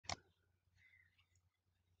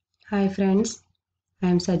Hi friends, I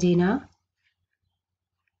am Sajina.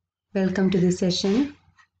 Welcome to this session.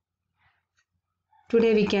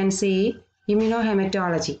 Today we can see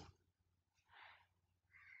immunohematology.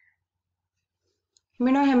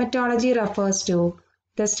 Immunohematology refers to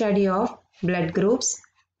the study of blood groups,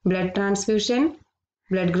 blood transfusion,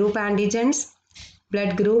 blood group antigens,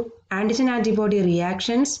 blood group antigen-antibody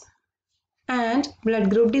reactions, and blood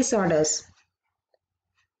group disorders.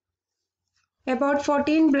 About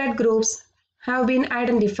 14 blood groups have been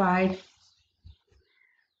identified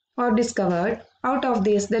or discovered. Out of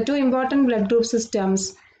these, the two important blood group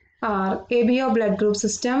systems are ABO blood group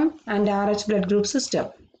system and RH blood group system.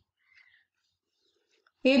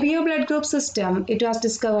 ABO blood group system, it was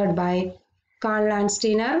discovered by Karl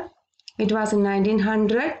Landsteiner. It was in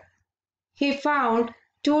 1900. He found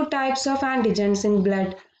two types of antigens in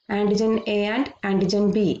blood, antigen A and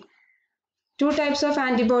antigen B. Two types of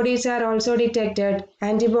antibodies are also detected,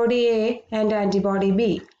 antibody A and antibody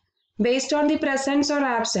B. Based on the presence or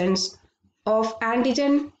absence of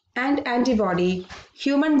antigen and antibody,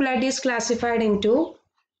 human blood is classified into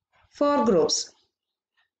four groups.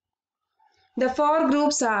 The four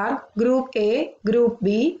groups are Group A, Group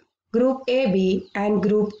B, Group AB, and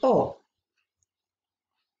Group O.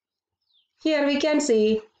 Here we can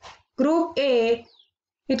see Group A,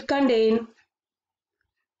 it contains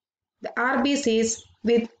the RBCs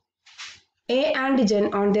with A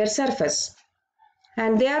antigen on their surface,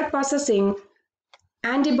 and they are possessing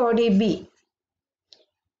antibody B.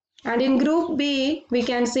 And in Group B, we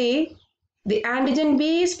can see the antigen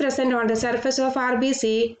B is present on the surface of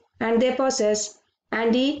RBC and they possess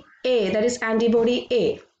anti-A, that is antibody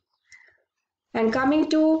A. And coming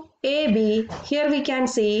to AB, here we can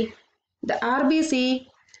see the RBC,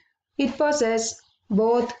 it possesses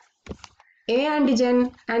both A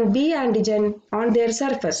antigen and B antigen on their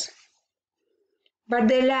surface, but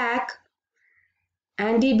they lack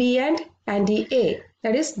anti-B and anti-A,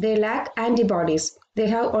 that is they lack antibodies, they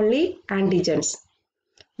have only antigens.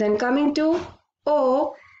 Then coming to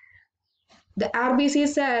O, the RBC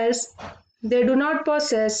cells, they do not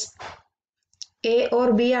possess A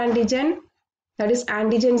or B antigen, that is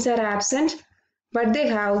antigens are absent, but they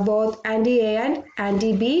have both anti-A and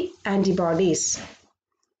anti-B antibodies.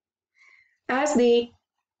 As the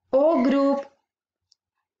O group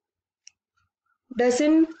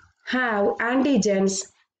doesn't have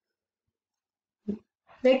antigens,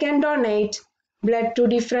 they can donate blood to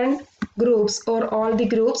different groups or all the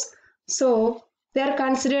groups, so they are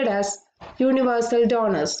considered as universal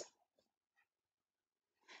donors.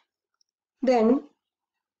 Then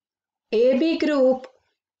AB group,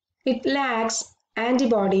 it lacks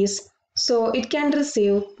antibodies, so it can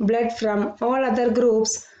receive blood from all other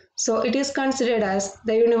groups, so it is considered as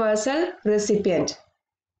the universal recipient.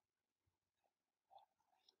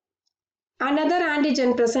 Another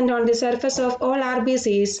antigen present on the surface of all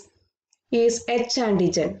RBCs is H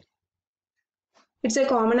antigen. It's a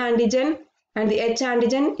common antigen, and the H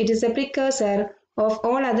antigen, it is a precursor of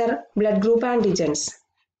all other blood group antigens,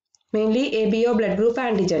 mainly ABO blood group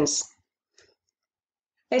antigens.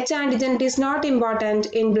 H antigen is not important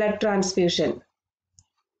in blood transfusion.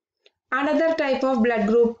 Another type of blood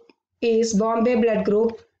group is Bombay blood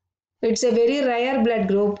group. It's a very rare blood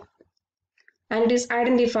group and it is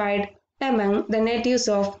identified among the natives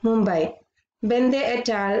of Mumbai. Bombay et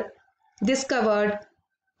al. Discovered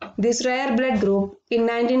this rare blood group in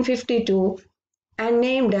 1952 and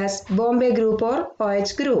named as Bombay group or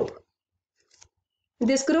OH group.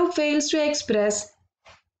 This group fails to express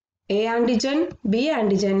A antigen, B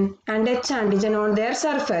antigen, and H antigen on their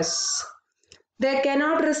surface. They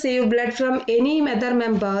cannot receive blood from any other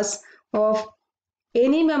members of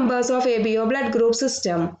ABO blood group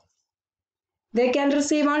system. They can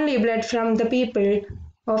receive only blood from the people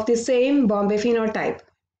of the same Bombay phenotype.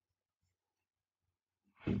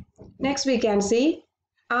 Next we can see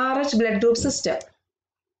RH blood group system.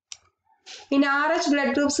 In RH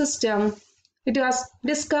blood group system, it was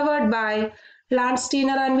discovered by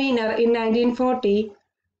Landsteiner and Wiener in 1940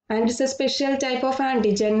 and it's a special type of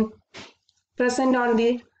antigen present on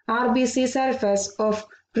the RBC surface of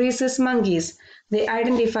rhesus monkeys. They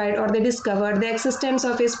identified or they discovered the existence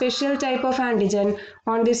of a special type of antigen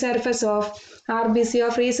on the surface of RBC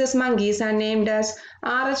of rhesus monkeys and named as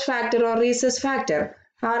RH factor or rhesus factor.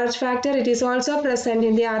 RH factor, it is also present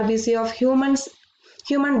in the RBC of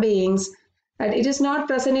human beings. And it is not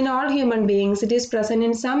present in all human beings. It is present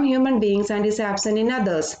in some human beings and is absent in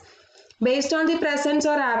others. Based on the presence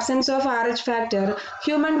or absence of RH factor,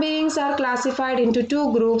 human beings are classified into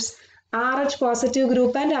two groups, RH positive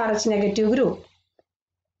group and RH negative group.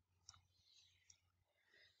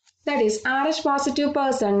 That is, RH positive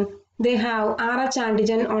person they have Rh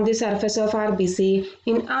antigen on the surface of RBC.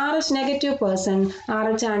 In Rh negative person,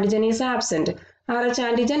 Rh antigen is absent. Rh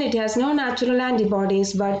antigen, it has no natural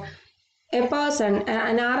antibodies, but a person,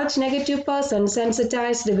 an Rh negative person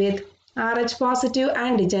sensitized with Rh positive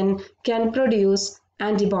antigen can produce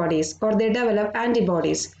antibodies, or they develop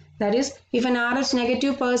antibodies. That is, if an Rh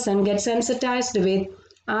negative person gets sensitized with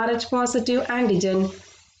Rh positive antigen,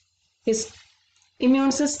 his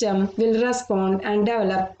immune system will respond and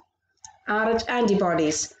develop Rh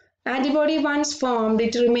antibodies. Antibody once formed,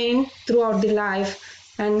 it remain throughout the life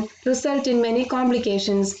and result in many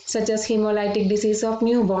complications such as hemolytic disease of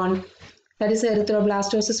newborn, that is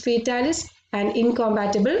erythroblastosis fetalis, and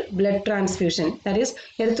incompatible blood transfusion. That is,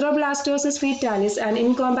 erythroblastosis fetalis and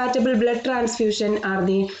incompatible blood transfusion are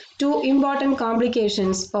the two important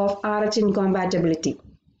complications of Rh incompatibility.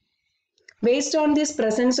 Based on this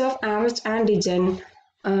presence of Rh antigen,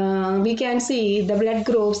 we can see the blood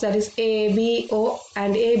groups, that is A, B, O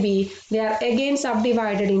and AB, they are again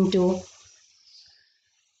subdivided into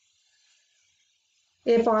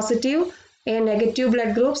A positive, A negative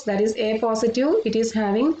blood groups, that is A positive, it is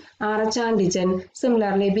having Rh antigen.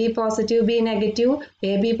 Similarly, B positive, B negative,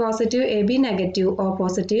 AB positive, AB negative, O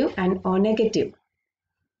positive and O negative.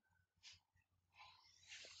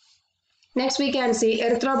 Next we can see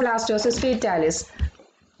erythroblastosis fetalis.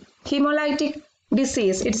 Hemolytic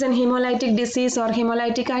disease, it's an hemolytic disease or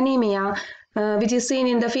hemolytic anemia which is seen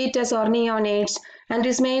in the fetus or neonates and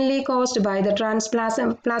is mainly caused by the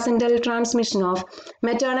transplacental transmission of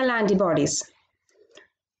maternal antibodies.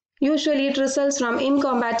 Usually it results from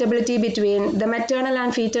incompatibility between the maternal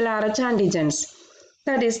and fetal Rh antigens.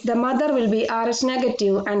 That is, the mother will be Rh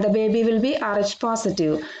negative and the baby will be Rh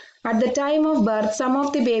positive. At the time of birth, some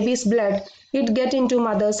of the baby's blood, it gets into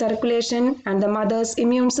mother's circulation and the mother's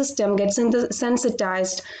immune system gets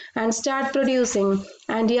sensitized and start producing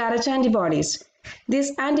anti-Rh antibodies.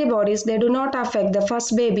 These antibodies, they do not affect the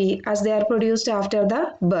first baby as they are produced after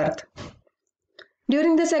the birth.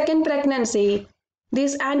 During the second pregnancy,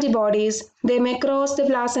 these antibodies, they may cross the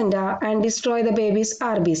placenta and destroy the baby's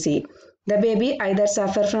RBC. The baby either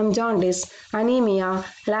suffer from jaundice, anemia,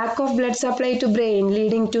 lack of blood supply to brain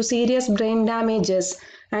leading to serious brain damages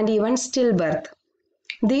and even stillbirth.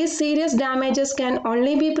 These serious damages can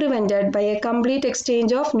only be prevented by a complete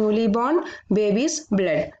exchange of newly born baby's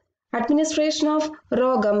blood. Administration of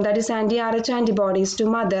Rogam, that is anti-Rh antibodies to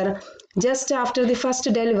mother just after the first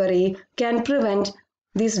delivery can prevent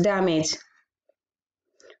this damage.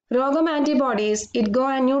 Rogam antibodies, it go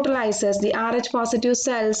and neutralizes the Rh positive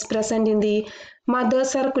cells present in the mother's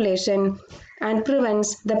circulation and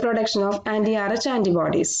prevents the production of anti-Rh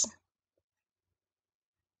antibodies.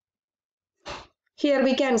 Here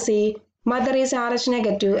we can see mother is Rh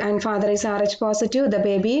negative and father is Rh positive. The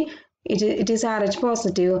baby, it is Rh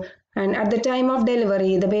positive, and at the time of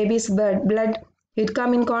delivery, the baby's blood, it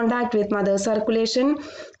come in contact with mother's circulation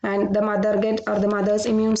and the mother's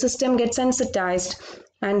immune system gets sensitized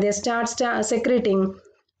and they start secreting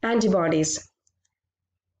antibodies.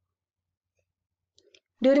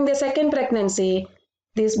 During the second pregnancy,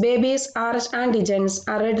 these babies' Rh antigens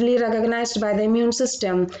are readily recognized by the immune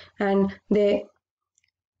system and they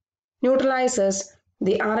neutralizes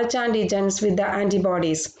the Rh antigens with the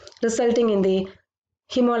antibodies, resulting in the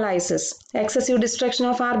hemolysis, excessive destruction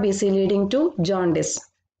of RBC leading to jaundice.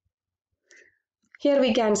 Here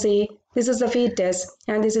we can see this is the fetus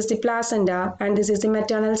and this is the placenta and this is the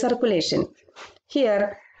maternal circulation.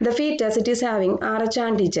 Here the fetus, it is having Rh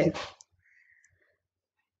antigen.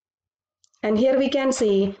 And here we can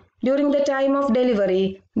see during the time of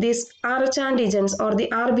delivery, these Rh antigens or the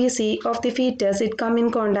RBC of the fetus, it come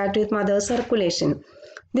in contact with mother's circulation.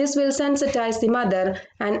 This will sensitize the mother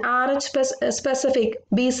and Rh specific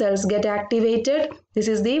B cells get activated. This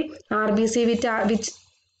is the RBC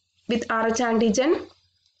with Rh antigen.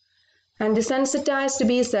 And the sensitized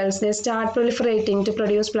B cells, they start proliferating to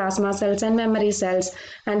produce plasma cells and memory cells,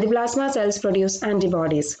 and the plasma cells produce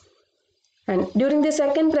antibodies. And during the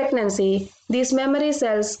second pregnancy, these memory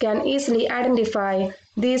cells can easily identify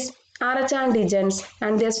these Rh antigens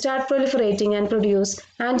and they start proliferating and produce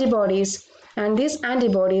antibodies. And these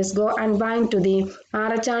antibodies go and bind to the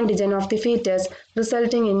Rh antigen of the fetus,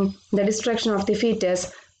 resulting in the destruction of the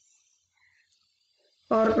fetus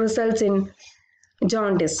or results in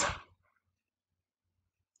jaundice,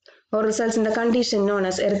 or results in the condition known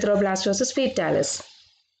as erythroblastosis fetalis.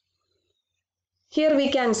 Here we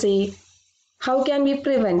can see how can we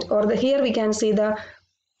prevent, here we can see the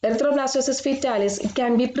erythroblastosis fetalis, it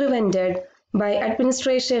can be prevented by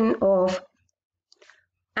administration of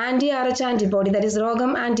anti-Rh antibody, that is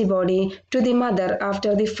Rogam antibody, to the mother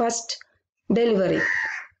after the first delivery.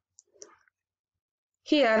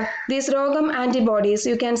 Here, these Rogam antibodies,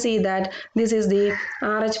 you can see that this is the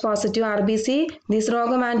Rh positive RBC. These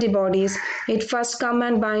Rogam antibodies, it first come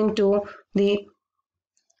and bind to the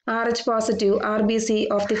Rh positive RBC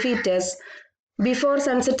of the fetus before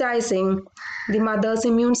sensitizing the mother's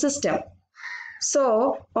immune system.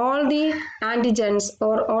 So, all the antigens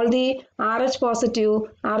or all the Rh positive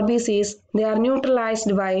RBCs, they are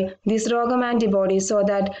neutralized by these Rogam antibodies so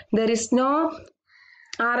that there is no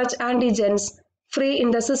Rh antigens free in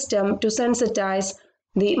the system to sensitize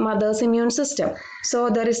the mother's immune system. So,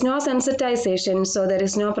 there is no sensitization, so there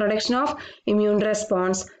is no production of immune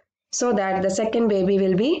response so that the second baby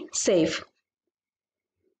will be safe.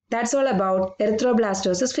 That's all about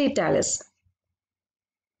erythroblastosis fetalis.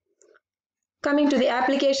 Coming to the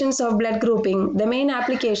applications of blood grouping, the main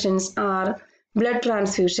applications are blood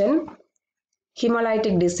transfusion,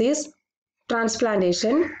 hemolytic disease,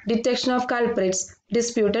 transplantation, detection of culprits,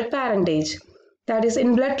 disputed parentage. That is,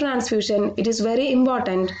 in blood transfusion, it is very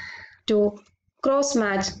important to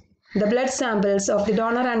cross-match the blood samples of the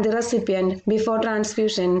donor and the recipient before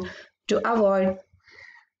transfusion to avoid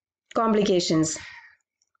complications.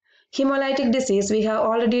 Hemolytic disease, we have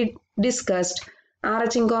already discussed.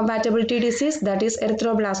 Rh incompatibility disease, that is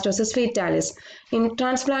erythroblastosis fetalis. In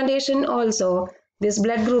transplantation also, this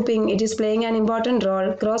blood grouping, it is playing an important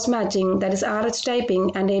role. Cross-matching, that is Rh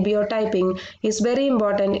typing and ABO typing, is very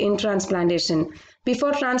important in transplantation.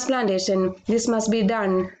 Before transplantation, this must be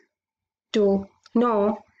done to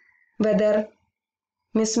know whether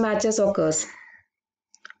mismatches occurs.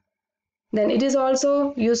 Then it is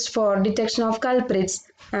also used for detection of culprits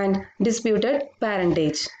and disputed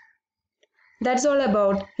parentage. That's all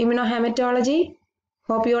about immunohematology.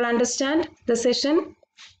 Hope you all understand the session.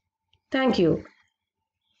 Thank you.